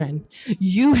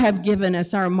You have given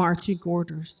us our marching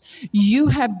orders. You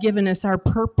have given us our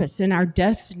purpose and our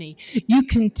destiny. You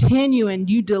continue and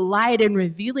you delight in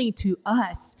revealing to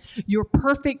us your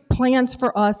perfect plans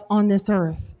for us on this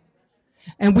earth.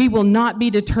 And we will not be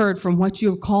deterred from what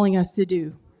you are calling us to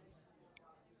do.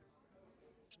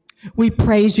 We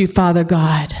praise you, Father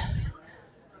God.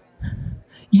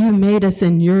 You made us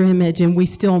in your image, and we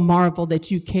still marvel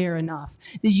that you care enough,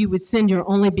 that you would send your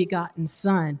only begotten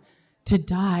Son to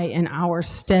die in our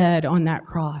stead on that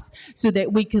cross so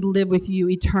that we could live with you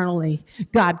eternally.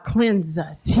 God, cleanse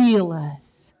us, heal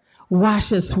us,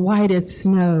 wash us white as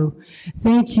snow.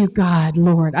 Thank you, God,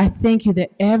 Lord. I thank you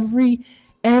that every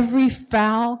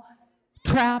foul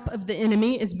trap of the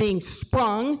enemy is being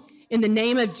sprung in the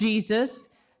name of Jesus.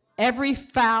 Every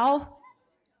foul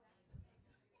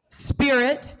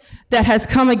spirit that has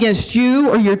come against you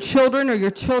or your children or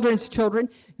your children's children,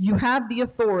 you have the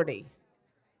authority.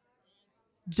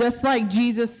 Just like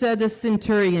Jesus said to the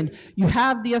centurion, you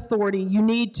have the authority. You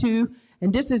need to,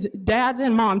 and this is dads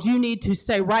and moms, you need to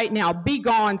say right now, be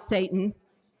gone, Satan.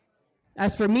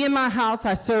 As for me and my house,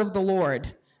 I serve the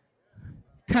Lord.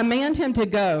 Command him to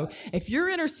go. If you're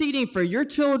interceding for your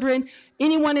children,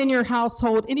 anyone in your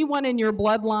household, anyone in your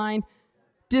bloodline,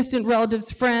 distant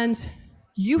relatives, friends,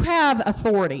 you have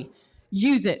authority.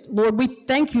 Use it. Lord, we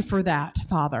thank you for that,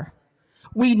 Father.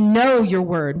 We know your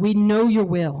word. We know your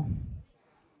will.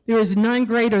 There is none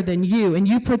greater than you, and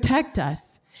you protect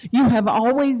us. You have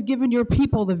always given your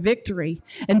people the victory.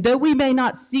 And though we may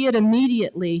not see it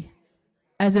immediately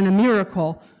as in a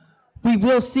miracle, we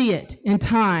will see it in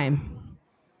time.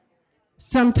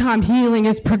 Sometimes healing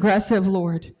is progressive,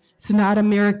 Lord. It's not a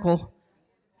miracle.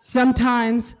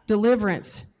 Sometimes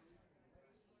deliverance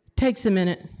takes a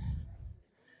minute.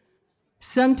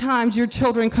 Sometimes your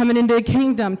children coming into the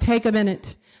kingdom take a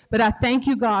minute. But I thank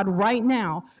you, God, right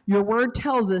now. Your word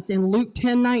tells us in Luke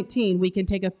 10:19, we can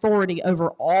take authority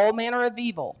over all manner of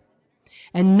evil,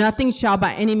 and nothing shall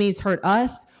by any means hurt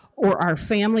us or our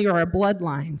family or our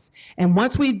bloodlines. And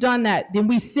once we've done that, then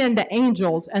we send the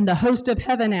angels and the host of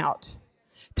heaven out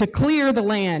to clear the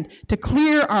land, to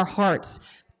clear our hearts,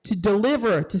 to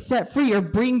deliver, to set free, or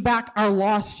bring back our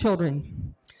lost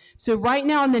children. So right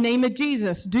now, in the name of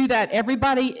Jesus, do that.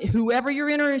 Everybody, whoever you're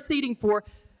interceding for,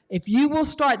 if you will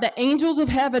start, the angels of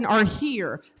heaven are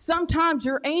here. Sometimes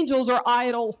your angels are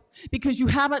idle because you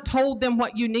haven't told them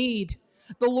what you need.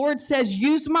 The Lord says,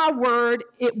 use my word.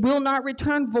 It will not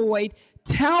return void.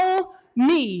 Tell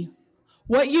me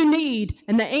what you need,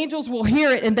 and the angels will hear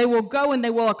it, and they will go and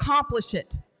they will accomplish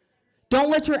it.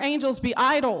 Don't let your angels be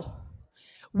idle.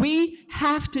 We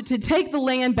have to take the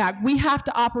land back, we have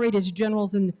to operate as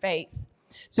generals in the faith.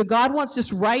 So God wants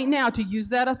us right now to use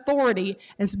that authority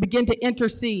and to begin to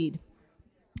intercede.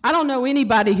 I don't know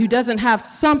anybody who doesn't have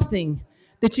something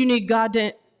that you need God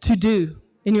to do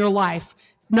in your life.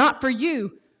 Not for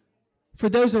you, for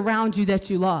those around you that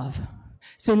you love.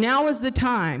 So now is the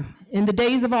time, in the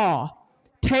days of awe,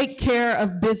 take care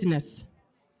of business.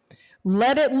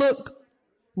 Let it look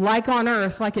like on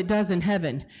earth like it does in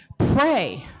heaven.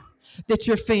 Pray that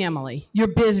your family, your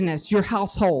business, your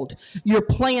household, your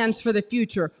plans for the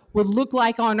future would look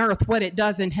like on earth what it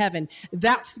does in heaven.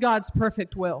 That's God's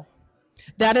perfect will.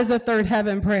 That is a third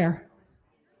heaven prayer.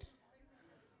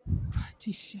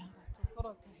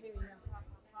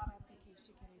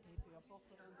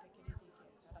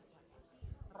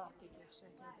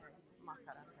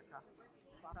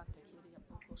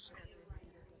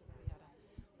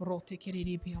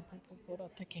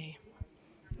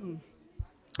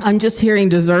 I'm just hearing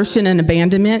desertion and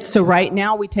abandonment. So right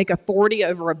now we take authority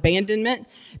over abandonment,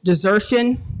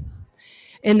 desertion.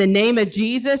 In the name of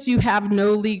Jesus, you have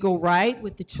no legal right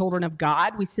with the children of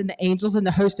God. We send the angels and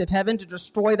the host of heaven to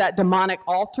destroy that demonic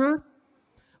altar.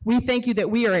 We thank you that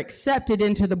we are accepted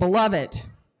into the beloved.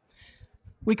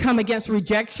 We come against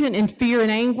rejection and fear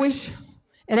and anguish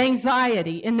and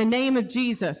anxiety. In the name of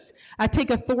Jesus, I take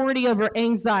authority over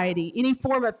anxiety, any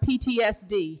form of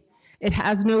PTSD. It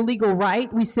has no legal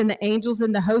right. We send the angels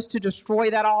and the host to destroy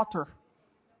that altar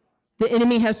the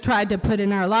enemy has tried to put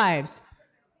in our lives.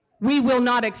 We will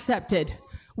not accept it.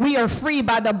 We are free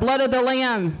by the blood of the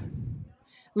Lamb.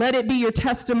 Let it be your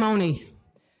testimony.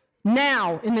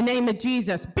 Now, in the name of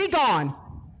Jesus, be gone.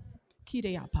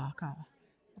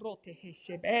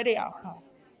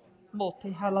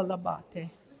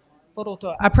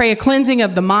 I pray a cleansing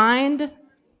of the mind,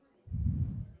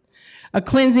 a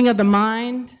cleansing of the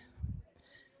mind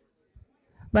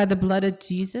by the blood of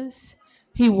Jesus.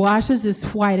 He washes as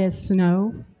white as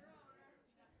snow.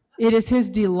 It is his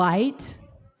delight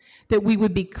that we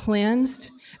would be cleansed,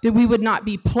 that we would not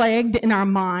be plagued in our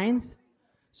minds.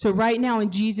 So right now,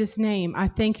 in Jesus' name, I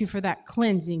thank you for that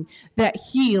cleansing, that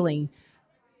healing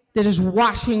that is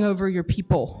washing over your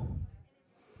people.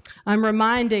 I'm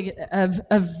reminded of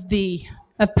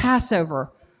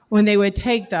Passover, when they would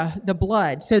take the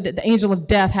blood so that the angel of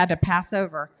death had to pass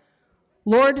over.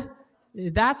 Lord,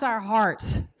 that's our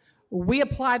hearts. We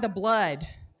apply the blood.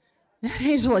 That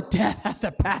angel of death has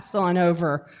to pass on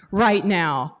over right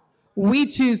now. We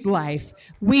choose life.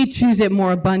 We choose it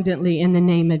more abundantly in the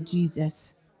name of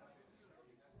Jesus.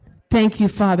 Thank you,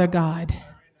 Father God.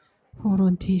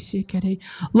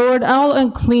 Lord, all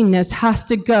uncleanness has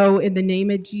to go in the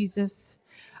name of Jesus.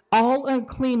 All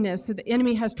uncleanness that the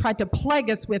enemy has tried to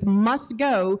plague us with must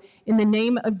go in the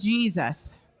name of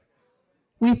Jesus.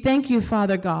 We thank you,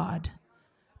 Father God.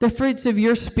 The fruits of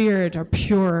your Spirit are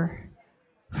pure.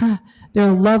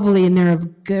 They're lovely and they're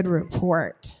of good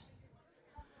report.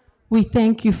 We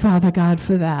thank you, Father God,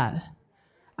 for that.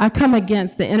 I come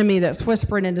against the enemy that's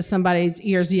whispering into somebody's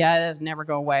ears, yeah, it'll never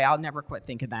go away. I'll never quit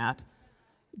thinking that.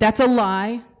 That's a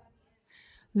lie.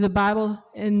 The Bible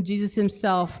and Jesus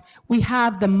himself, we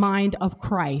have the mind of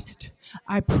Christ.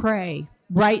 I pray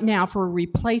right now for a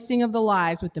replacing of the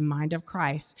lies with the mind of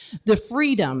Christ. The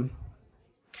freedom,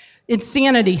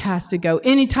 insanity has to go.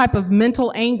 Any type of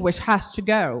mental anguish has to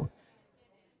go.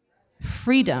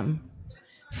 Freedom,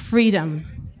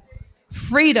 freedom,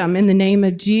 freedom in the name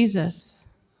of Jesus.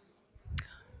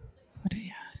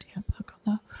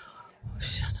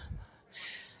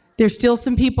 There's still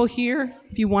some people here.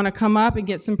 If you want to come up and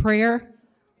get some prayer.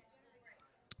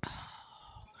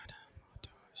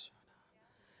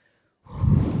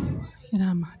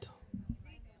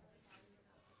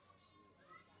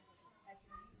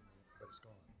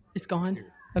 It's gone?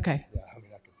 Okay.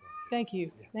 Thank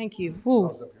you. Thank you.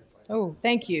 Oh,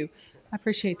 thank you. I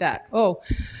appreciate that. Oh.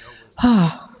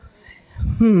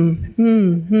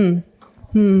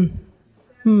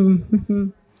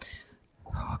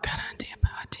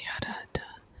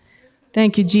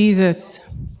 Thank you, Jesus.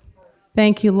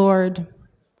 Thank you, Lord.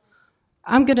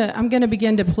 I'm gonna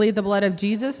begin to plead the blood of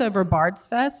Jesus over Bards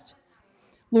Fest.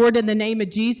 Lord, in the name of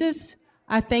Jesus,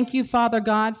 I thank you, Father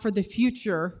God, for the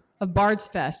future of Bards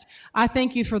Fest. I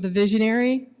thank you for the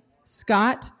visionary,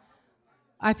 Scott.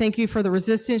 I thank you for the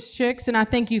Resistance Chicks, and I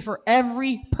thank you for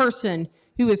every person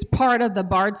who is part of the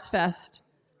Bards Fest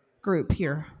group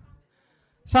here.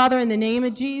 Father, in the name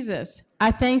of Jesus,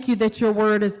 I thank you that your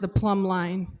word is the plumb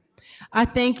line. I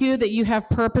thank you that you have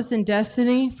purpose and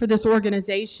destiny for this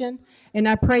organization, and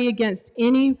I pray against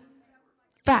any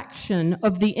faction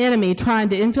of the enemy trying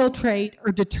to infiltrate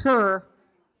or deter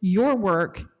your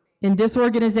work in this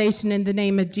organization in the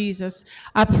name of Jesus.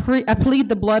 I plead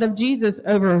the blood of Jesus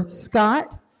over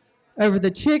Scott, over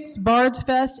the Chicks, Bards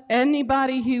Fest,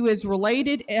 anybody who is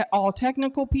related, all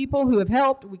technical people who have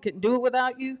helped. We couldn't do it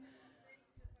without you.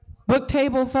 Book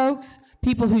table folks,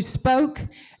 people who spoke,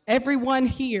 everyone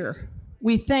here.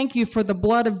 We thank you for the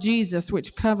blood of Jesus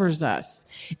which covers us.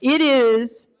 It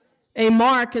is a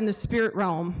mark in the spirit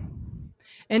realm,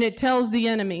 and it tells the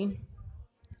enemy,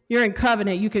 you're in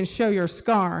covenant, you can show your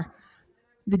scar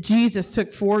that Jesus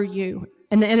took for you,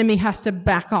 and the enemy has to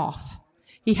back off.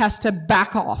 He has to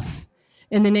back off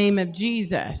in the name of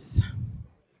Jesus.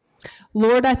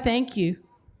 Lord, I thank you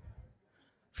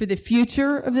for the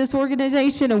future of this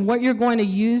organization and what you're going to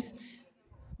use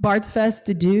Bards Fest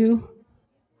to do,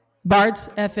 Bards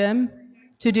FM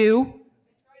to do.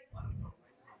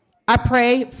 I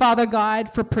pray, Father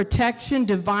God, for protection,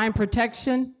 divine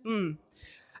protection.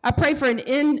 I pray for an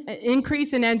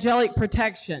increase in angelic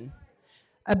protection,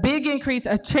 a big increase,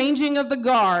 a changing of the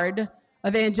guard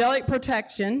of angelic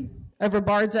protection over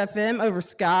Bards FM, over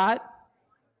Scott,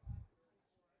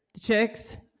 the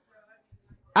Chicks.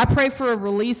 I pray for a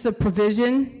release of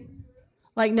provision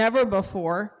like never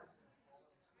before.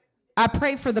 I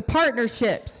pray for the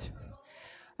partnerships.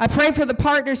 I pray for the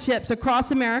partnerships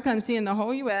across America. I'm seeing the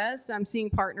whole U.S. I'm seeing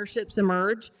partnerships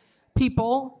emerge,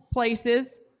 people,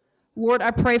 places. Lord,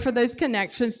 I pray for those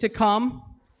connections to come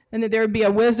and that there would be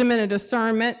a wisdom and a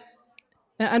discernment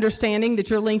and understanding that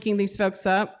you're linking these folks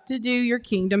up to do your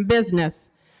kingdom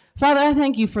business. Father, I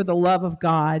thank you for the love of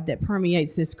God that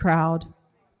permeates this crowd.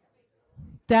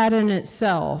 That in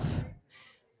itself,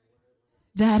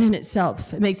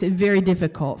 it makes it very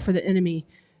difficult for the enemy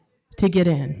to get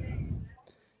in.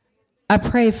 I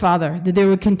pray, Father, that there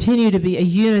would continue to be a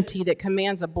unity that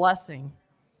commands a blessing.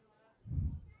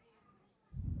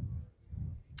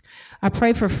 I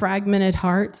pray for fragmented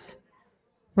hearts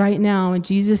right now in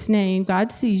Jesus' name.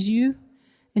 God sees you,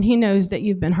 and he knows that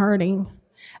you've been hurting,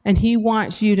 and he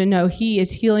wants you to know he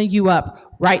is healing you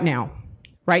up right now,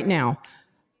 right now.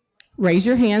 Raise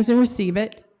your hands and receive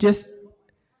it. Just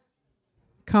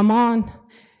Come on.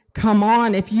 Come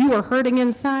on. If you are hurting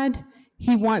inside,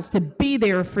 he wants to be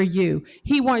there for you.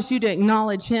 He wants you to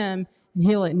acknowledge him, and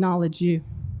he'll acknowledge you.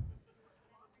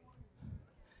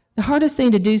 The hardest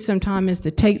thing to do sometimes is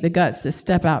to take the guts to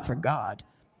step out for God.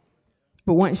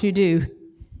 But once you do,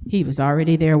 he was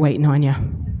already there waiting on you.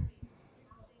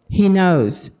 He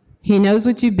knows. He knows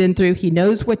what you've been through. He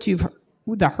knows what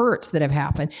the hurts that have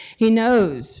happened. He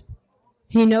knows.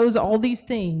 He knows all these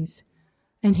things.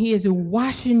 And he is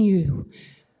washing you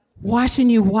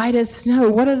white as snow.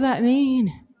 What does that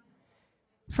mean?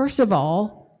 First of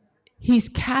all, he's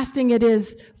casting it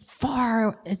as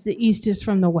far as the east is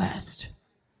from the west.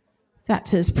 That's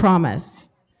his promise.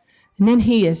 And then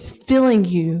he is filling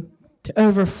you to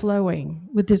overflowing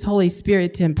with his Holy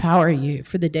Spirit to empower you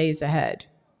for the days ahead.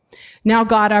 Now,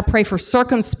 God, I pray for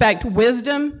circumspect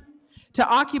wisdom to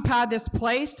occupy this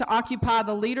place, to occupy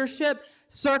the leadership.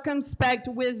 Circumspect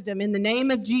wisdom in the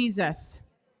name of Jesus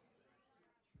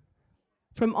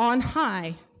from on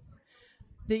high,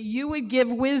 that you would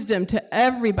give wisdom to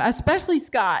everybody, especially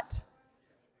Scott.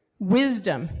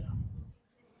 Wisdom.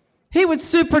 He would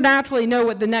supernaturally know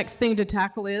what the next thing to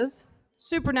tackle is.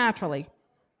 Supernaturally.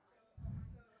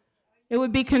 It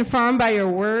would be confirmed by your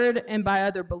word and by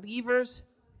other believers,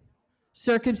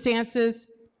 circumstances.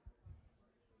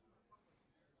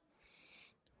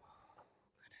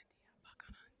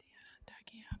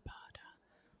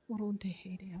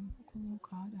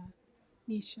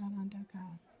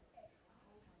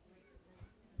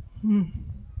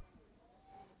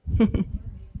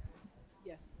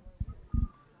 Yes.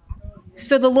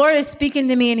 So the Lord is speaking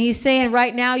to me, and he's saying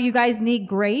right now you guys need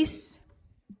grace.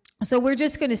 So we're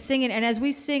just going to sing it. And as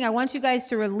we sing, I want you guys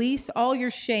to release all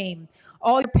your shame,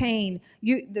 all your pain.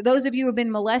 Those of you who have been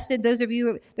molested, there's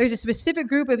a specific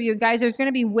group of you guys. There's going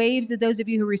to be waves of those of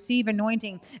you who receive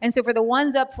anointing. And so for the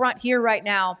ones up front here right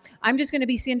now, I'm just going to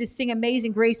be seen to sing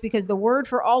Amazing Grace, because the word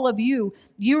for all of you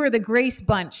are the grace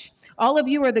bunch. All of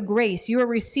you are the grace. You are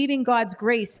receiving God's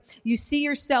grace. You see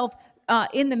yourself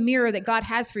in the mirror that God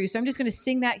has for you. So I'm just going to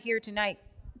sing that here tonight.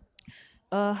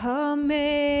 Amazing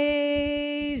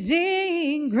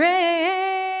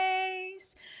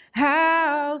grace,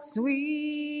 how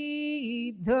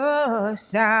sweet the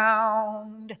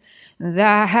sound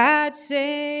that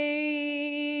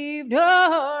saved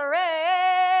a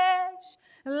wretch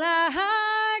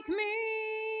like me.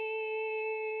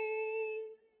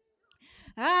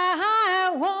 I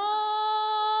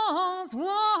once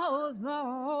was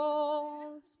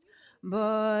lost,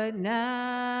 but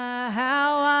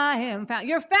now I am found.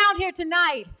 You're found here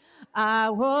tonight. I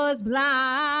was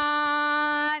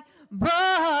blind,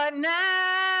 but now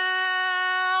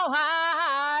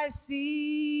I see.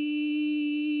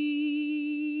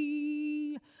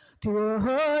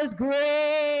 'Twas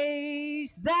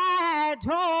grace that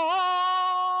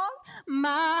taught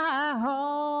my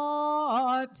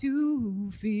heart to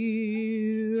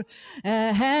fear,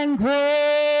 and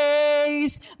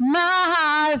grace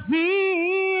my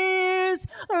fears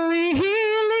relieved.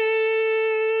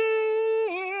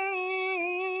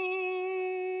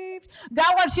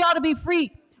 God wants y'all to be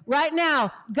free right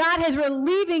now. God is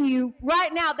relieving you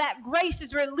right now. That grace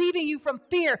is relieving you from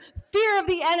fear of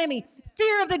the enemy,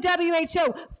 fear of the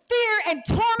WHO. Fear and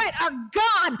torment are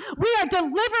gone. We are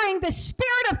delivering the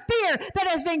spirit of fear that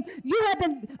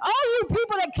all you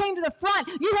people that came to the front,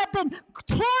 you have been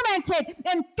tormented,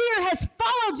 and fear has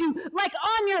followed you like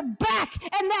on your back.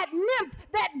 And that nymph,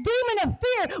 that demon of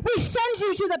fear, we send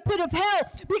you to the pit of hell,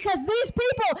 because these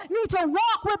people need to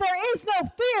walk where there is no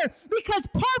fear, because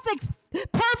perfect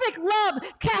love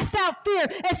casts out fear.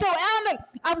 And so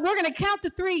we're going to count to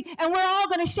 3, and we're all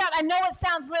going to shout. I know it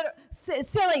sounds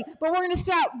silly, but we're going to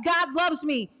shout, God loves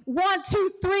me. 1,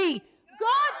 2, 3.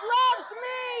 God loves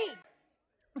me.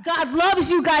 God loves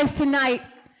you guys tonight.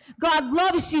 God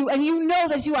loves you, and you know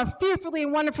that you are fearfully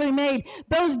and wonderfully made.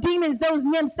 Those demons, those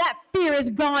nymphs, that fear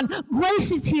is gone.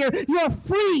 Grace is here. You're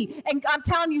free. And I'm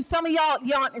telling you, some of y'all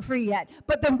aren't free yet.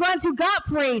 But the ones who got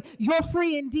free, you're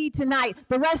free indeed tonight.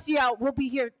 The rest of y'all will be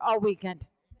here all weekend.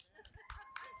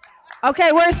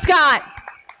 Okay, where's Scott?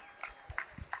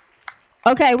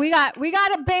 Okay, we got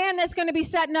a band that's going to be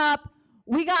setting up.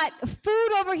 We got food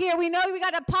over here. We know we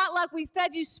got a potluck. We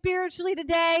fed you spiritually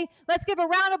today. Let's give a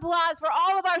round of applause for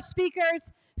all of our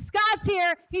speakers. Scott's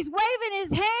here. He's waving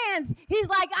his hands. He's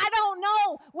like, I don't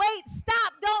know. Wait,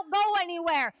 stop. Don't go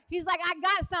anywhere. He's like, I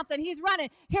got something. He's running.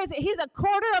 He's a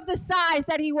quarter of the size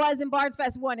that he was in Bards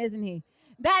Fest 1, isn't he?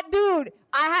 That dude,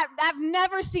 I've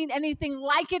never seen anything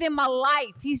like it in my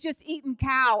life. He's just eating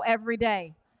cow every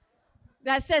day.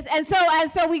 That says, and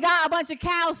so we got a bunch of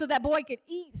cows so that boy could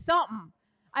eat something.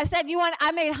 I said,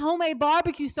 I made homemade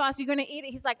barbecue sauce. You're going to eat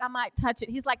it? He's like, I might touch it.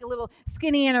 He's like a little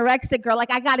skinny anorexic girl.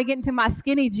 Like, I got to get into my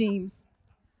skinny jeans.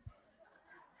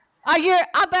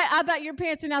 I bet your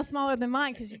pants are now smaller than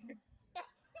mine.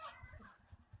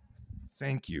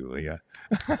 Thank you, Leah.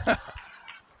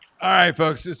 All right,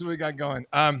 folks, this is what we got going.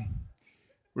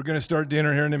 We're going to start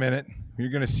dinner here in a minute. You're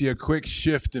going to see a quick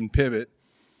shift and pivot,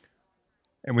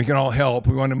 and we can all help.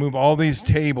 We want to move all these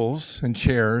tables and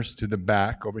chairs to the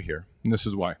back over here, and this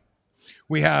is why.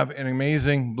 We have an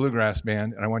amazing bluegrass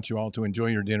band, and I want you all to enjoy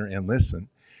your dinner and listen.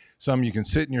 Some you can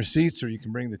sit in your seats, or you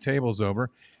can bring the tables over,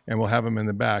 and we'll have them in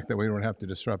the back. That way we don't have to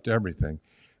disrupt everything.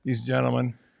 These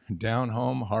gentlemen, down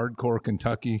home, hardcore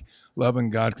Kentucky, loving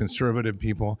God, conservative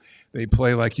people. They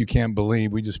play like you can't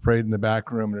believe. We just prayed in the back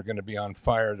room. They're going to be on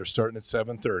fire. They're starting at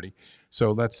 7:30.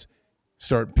 So let's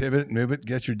start, pivot, move it,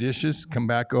 get your dishes, come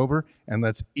back over, and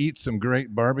let's eat some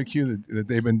great barbecue that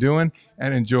they've been doing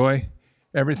and enjoy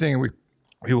everything.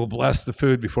 We will bless the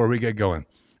food before we get going.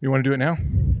 You want to do it now?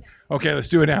 Okay, let's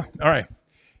do it now. All right.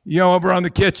 Yo, over on the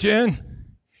kitchen.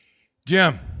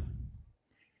 Jim.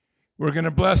 We're going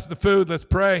to bless the food. Let's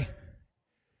pray.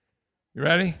 You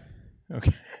ready?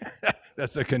 Okay.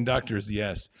 That's the conductor's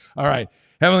yes. All right.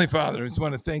 Heavenly Father, I just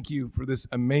want to thank you for this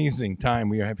amazing time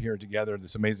we have here together,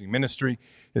 this amazing ministry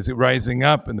is rising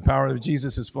up, and the power of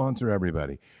Jesus is flowing through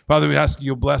everybody. Father, we ask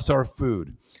you'll bless our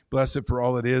food. Bless it for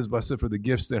all it is. Bless it for the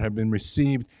gifts that have been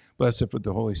received. Bless it for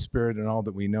the Holy Spirit and all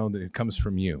that we know that it comes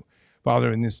from you.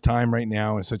 Father, in this time right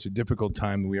now, in such a difficult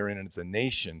time we are in, and it's a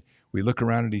nation, we look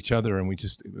around at each other and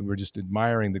we're just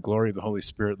admiring the glory of the Holy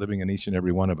Spirit living in each and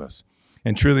every one of us.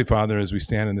 And truly, Father, as we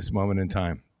stand in this moment in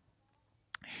time,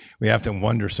 we have to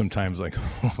wonder sometimes, like,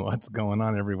 what's going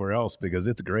on everywhere else? Because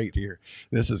it's great here.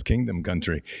 This is kingdom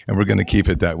country, and we're going to keep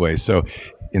it that way. So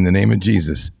in the name of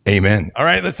Jesus, amen. All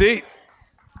right, let's eat.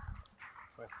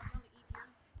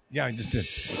 Yeah, I just did.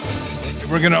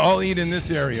 We're going to all eat in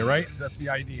this area, right? That's the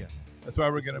idea. That's why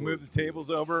we're going to move the tables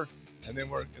over, and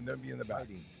then be in the back.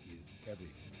 Is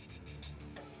everything.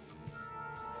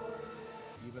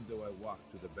 Even though I walk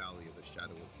through the valley of the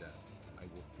shadow of death, I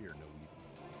will fear no evil.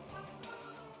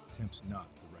 Tempt not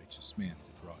the righteous man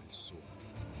to draw his sword.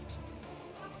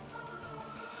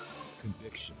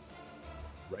 Conviction,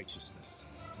 righteousness,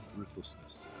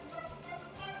 ruthlessness.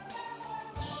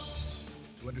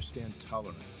 To understand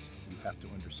tolerance, you have to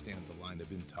understand the line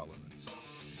of intolerance.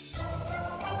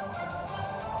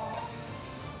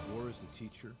 War is the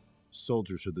teacher.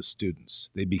 Soldiers are the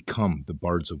students. They become the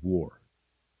bards of war.